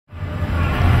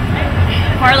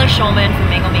Carla Schulman from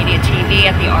Mingle Media TV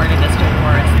at the Artivist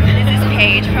Awards. This is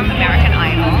Paige from American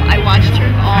Idol. I watched her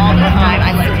all the time. I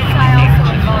love her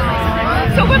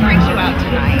style. So what brings you out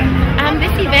tonight?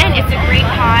 This event is a great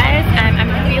cause. I'm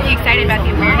really excited about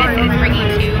the awareness it is bringing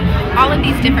to all of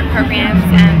these different programs,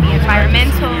 the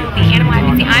environmental, the animal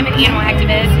advocacy. I'm an animal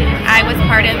activist. I was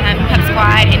part of Pup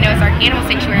Squad in Noah's Ark Animal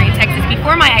Sanctuary in Texas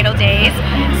before my Idol days,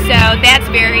 so that's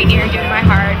very near and dear to my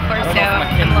heart. Of course, so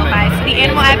I'm a little biased to the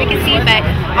animal advocacy, but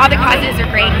all the causes are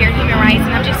great here, human rights,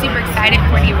 and I'm just super excited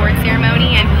for the award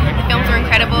ceremony, and the films are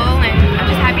incredible, and I'm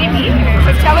just happy to be here.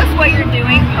 So tell us what you're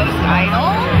doing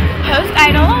post-Idol.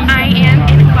 Post-Idol, I am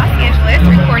in Los Angeles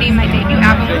recording my debut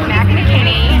album with Mac and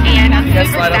Kenny, and I'm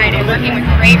super excited, working with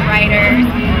great writers,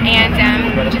 and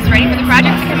just ready for the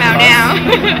project to come out now.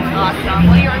 Awesome.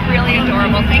 Well, you're really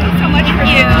adorable. Thank you so much for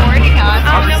supporting us.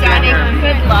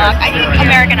 Good luck. I think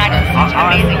American Idol is such an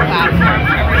amazing platform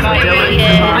for everybody.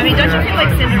 I mean, don't you feel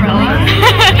like Cinderella?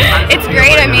 It's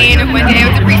great. I mean, one day I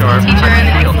was a preschool teacher, and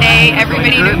the next day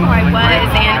everybody knew who I was,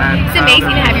 and it's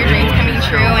amazing to have your dreams coming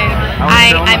true, and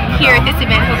I'm here at this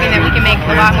event hoping that we can make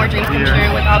a lot more dreams come true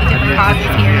with all the different causes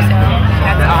here. So